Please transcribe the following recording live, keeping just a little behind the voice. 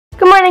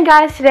morning,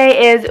 guys.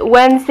 Today is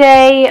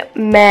Wednesday,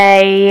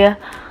 May.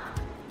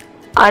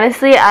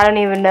 Honestly, I don't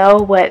even know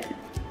what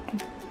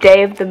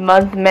day of the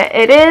month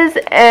it is,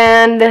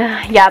 and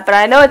yeah, but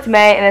I know it's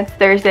May and it's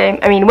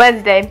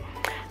Wednesday.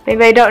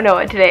 Maybe I don't know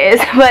what today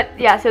is, but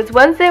yeah, so it's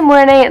Wednesday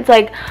morning. It's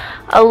like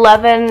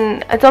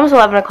 11, it's almost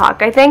 11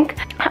 o'clock, I think.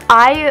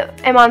 I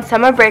am on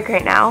summer break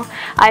right now.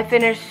 I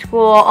finished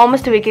school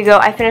almost a week ago.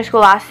 I finished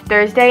school last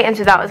Thursday, and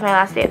so that was my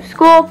last day of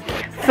school.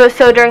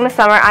 So during the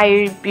summer,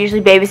 I usually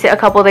babysit a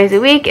couple days a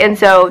week, and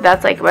so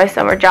that's like my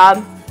summer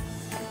job.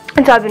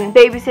 And so I've been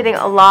babysitting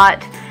a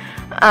lot,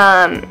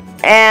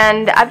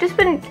 and I've just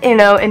been,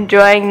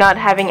 enjoying not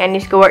having any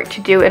schoolwork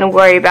to do and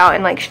worry about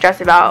and like stress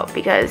about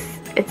because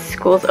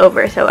school's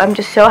over. So I'm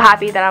just so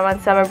happy that I'm on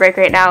summer break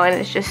right now, and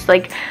it's just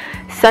like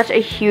such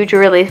a huge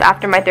relief.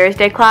 After my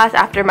Thursday class,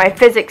 after my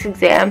physics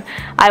exam,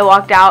 I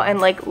walked out and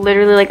like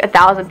literally like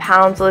 1,000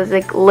 pounds was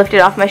like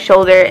lifted off my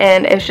shoulder,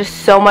 and it was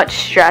just so much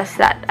stress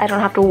that I don't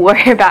have to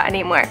worry about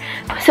anymore.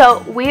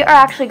 So we are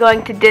actually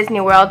going to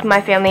Disney World. My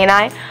family and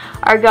I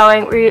are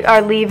going. We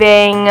are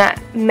leaving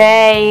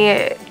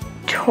May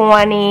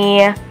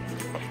 28th,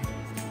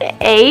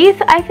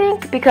 I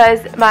think,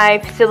 because my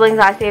siblings'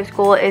 last day of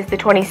school is the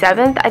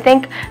 27th, I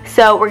think.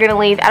 So we're gonna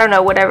leave, I don't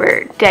know,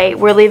 whatever day.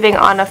 We're leaving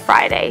on a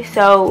Friday,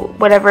 so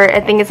whatever,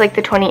 I think it's like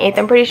the 28th,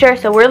 I'm pretty sure.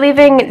 So we're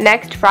leaving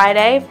next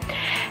Friday,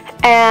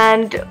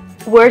 and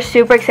we're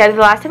super excited.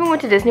 The last time we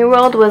went to Disney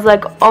World was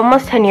like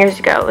almost 10 years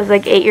ago. It was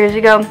like 8 years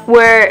ago.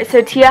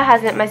 So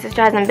my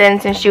sister hasn't been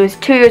since she was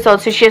 2 years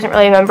old, so she doesn't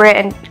really remember it.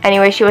 And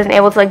anyway, she wasn't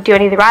able to like do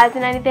any of the rides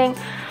and anything.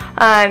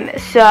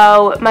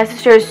 So my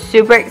sister is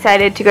super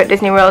excited to go to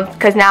Disney World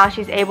because now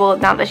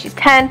that she's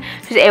 10,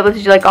 she's able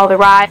to do like all the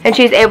rides, and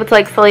she's able to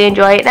like fully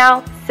enjoy it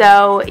now.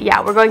 So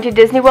yeah, we're going to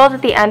Disney World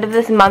at the end of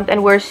this month,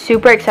 and we're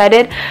super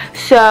excited.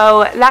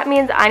 So that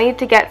means I need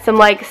to get some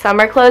like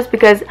summer clothes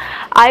because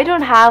I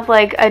don't have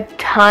like a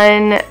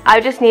ton. I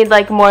just need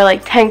like more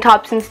like tank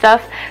tops and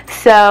stuff.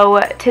 So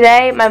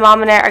today my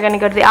mom and I are going to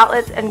go to the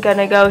outlets and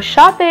gonna go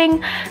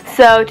shopping,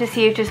 so to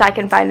see if just I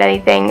can find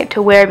anything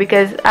to wear,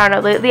 because I don't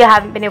know, lately I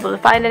haven't been able to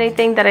find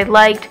anything that I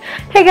liked.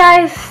 Hey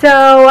guys,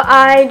 so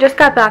I just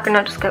got back, or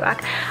not just got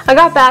back, I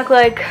got back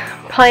like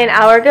probably an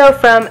hour ago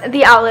from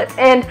the outlets,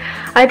 and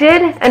I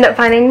did end up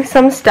finding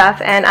some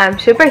stuff, and I'm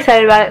super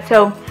excited about it.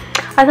 So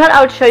I thought I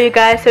would show you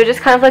guys. So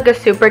just kind of like a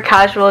super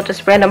casual,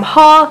 just random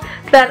haul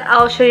that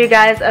I'll show you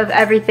guys of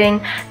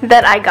everything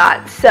that I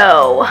got.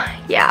 So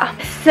yeah,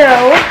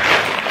 so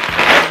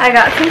I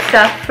got some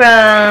stuff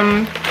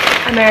from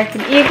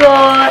American Eagle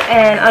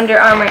and Under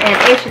Armour and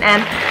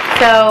H&M.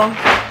 So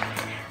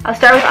I'll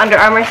start with Under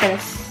Armour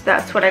since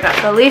that's what I got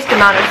the least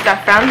amount of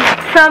stuff from.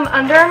 From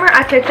Under Armour,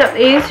 I picked up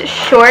these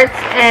shorts,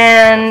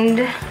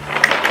 and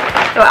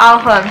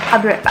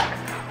I'll be right back.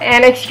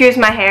 And excuse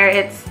my hair,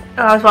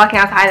 I was walking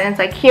outside and it's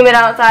like humid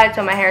outside,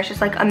 so my hair is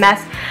just like a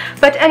mess.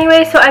 But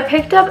anyway, so I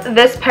picked up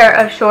this pair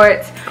of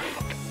shorts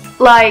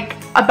like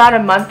about a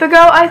month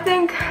ago, I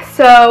think.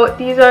 So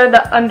these are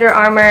the Under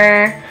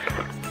Armour,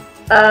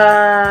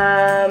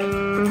 I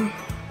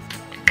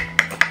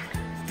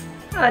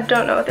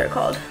don't know what they're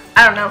called.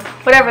 I don't know,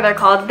 whatever they're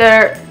called.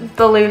 They're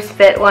the loose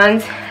fit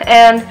ones,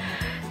 and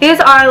these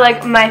are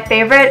like my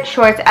favorite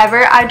shorts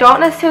ever. I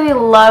don't necessarily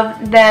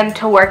love them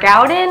to work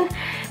out in,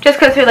 just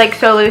because they're like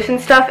so loose and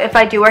stuff. If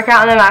I do work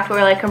out in them, I have to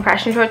wear like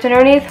compression shorts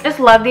underneath. I just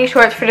love these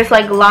shorts for just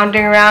like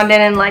lounging around in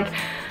and like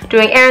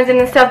doing errands in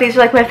and stuff. These are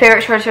like my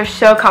favorite shorts. They're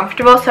so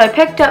comfortable. So I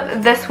picked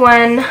up this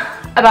one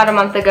about a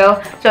month ago.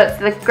 So it's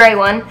the gray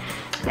one.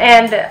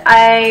 And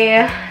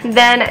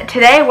then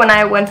today when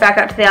I went back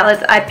out to the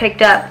outlets, I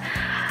picked up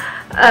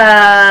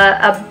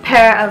a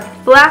pair of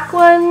black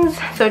ones,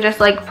 so just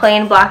like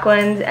plain black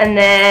ones, and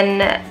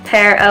then a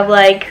pair of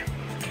like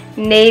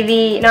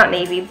not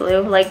navy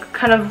blue, like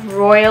kind of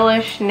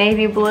royalish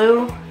navy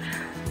blue.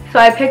 So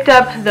I picked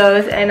up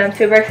those, and I'm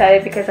super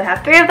excited because I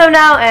have 3 of them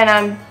now,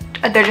 and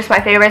they're just my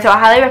favorite. So I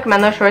highly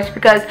recommend those shorts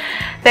because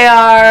they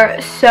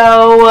are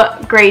so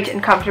great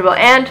and comfortable,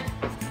 and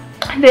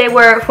they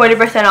were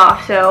 40%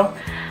 off, so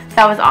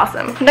that was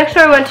awesome. The next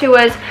store I went to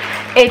was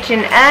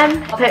H&M.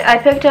 I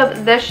picked up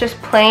this just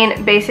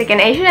plain basic,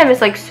 and H&M is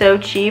like so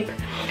cheap,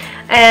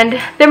 and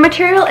their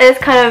material is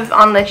kind of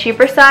on the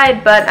cheaper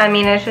side, but I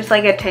mean, it's just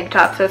like a tank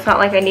top, so it's not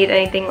like I need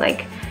anything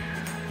like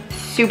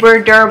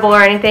super durable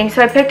or anything.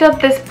 So I picked up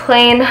this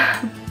plain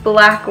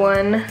black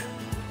one.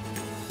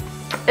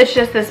 It's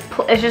just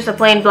a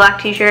plain black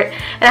t-shirt,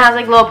 and it has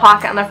like a little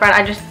pocket on the front.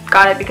 I just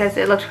got it because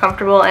it looked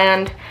comfortable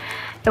and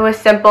it was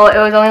simple. It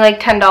was only like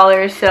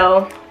 $10,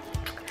 so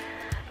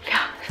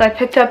I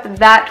picked up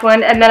that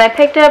one, and then I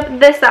picked up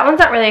this. That one's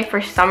not really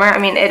for summer. I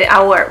mean,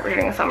 I'll wear it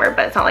during the summer,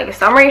 but it's not like a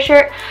summery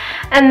shirt.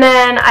 And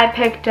then I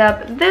picked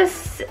up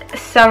this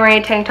summery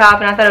tank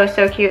top, and I thought it was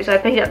so cute, so I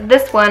picked up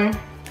this one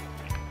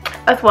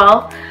as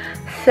well.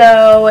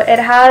 So it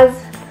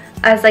has,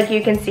 as like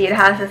you can see, it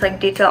has this like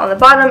detail on the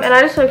bottom, and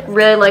I just like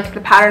really liked the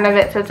pattern of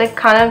it. So it's like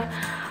kind of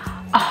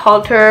a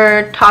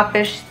halter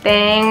top-ish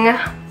thing,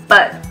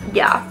 but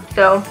yeah.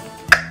 So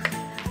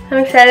I'm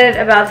excited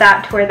about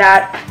that, to wear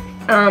that.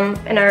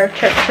 in our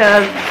trip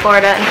to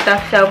Florida and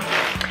stuff. So,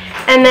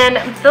 and then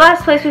the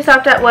last place we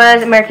stopped at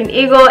was American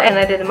Eagle, and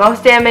I did the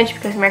most damage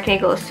because American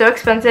Eagle is so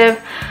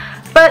expensive.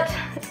 But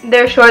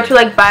their shorts were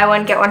like buy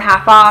one get one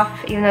half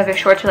off, even though their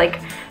shorts are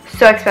like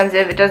so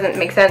expensive. It doesn't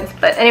make sense.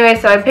 But anyway,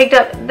 so I picked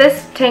up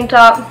this tank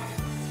top,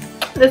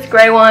 this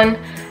gray one,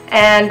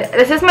 and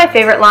this is my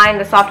favorite line,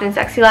 the soft and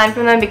sexy line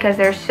from them, because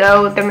their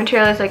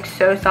material is like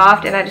so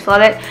soft and I just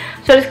love it.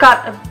 So I just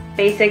got a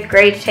basic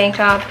gray tank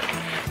top,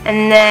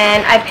 and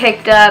then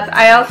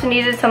I also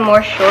needed some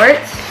more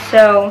shorts,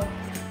 so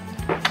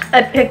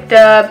I picked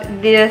up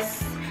this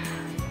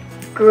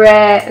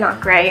I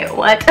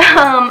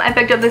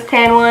picked up this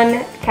tan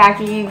one,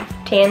 khaki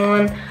tan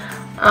one.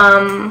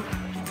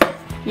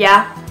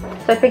 Yeah,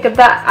 so I picked up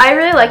that. I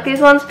really like these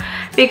ones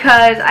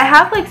because I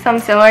have like some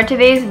similar to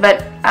these,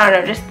 but I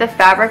don't know, just the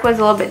fabric was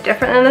a little bit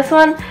different than this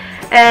one.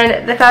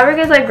 And the fabric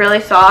is like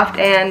really soft,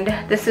 and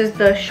this is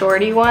the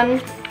shorty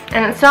one.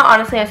 And it's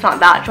not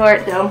that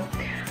short, so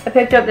I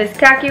picked up this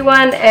khaki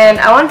one, and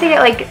I wanted to get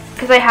like,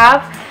 because I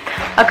have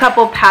a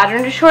couple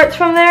patterned shorts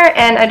from there,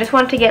 and I just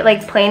wanted to get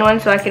like plain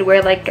ones so I could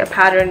wear like a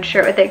patterned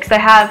shirt with it, because I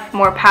have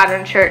more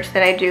patterned shirts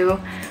than I do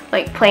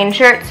like plain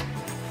shirts.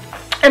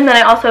 And then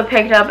I also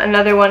picked up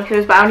another one because it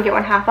was buy one get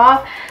one half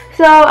off.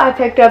 So I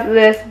picked up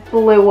this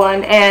blue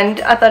one,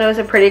 and I thought it was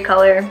a pretty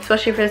color,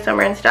 especially for the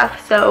summer and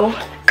stuff. So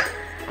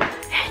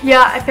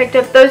yeah, I picked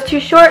up those two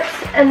shorts,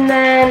 and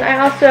then I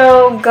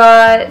also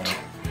got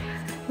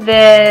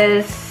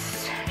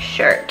this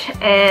shirt,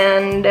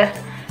 and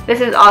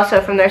this is also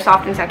from their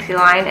soft and sexy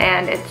line,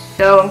 and it's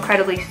so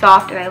incredibly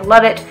soft and I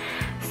love it.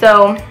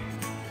 So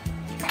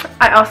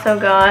I also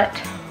got,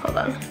 hold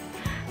on,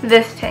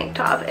 this tank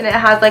top, and it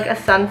has like a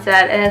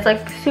sunset, and it's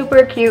like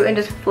super cute and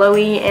just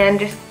flowy and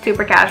just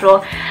super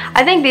casual.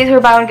 I think these were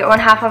buy one get one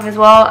half off as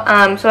well.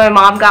 So my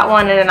mom got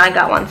one and then I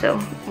got one, so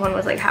one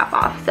was like half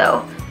off.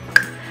 So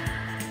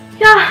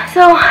yeah,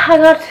 so I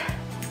got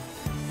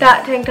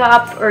that tank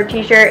top or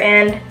t-shirt,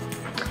 and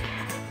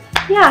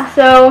yeah,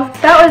 so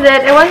that was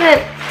it. It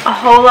wasn't a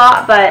whole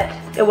lot, but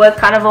it was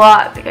kind of a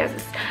lot because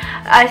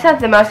I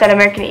spent the most at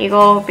American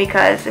Eagle,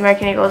 because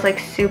American Eagle is like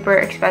super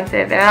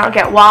expensive, and I don't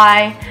get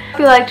why. Hope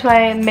you liked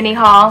my mini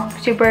haul,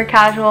 super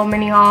casual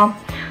mini haul.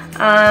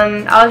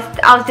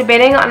 I was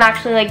debating on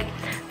actually like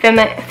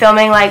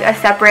filming like a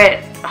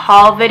separate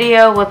haul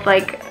video with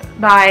like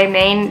my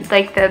main,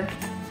 like the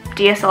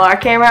DSLR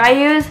camera I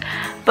use,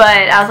 but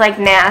I was like,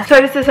 nah. So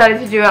I just decided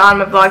to do it on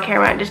my vlog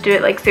camera and just do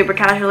it like super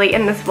casually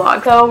in this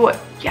vlog. So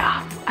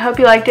yeah, I hope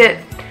you liked it.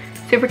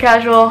 Super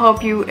casual,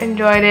 hope you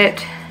enjoyed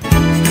it.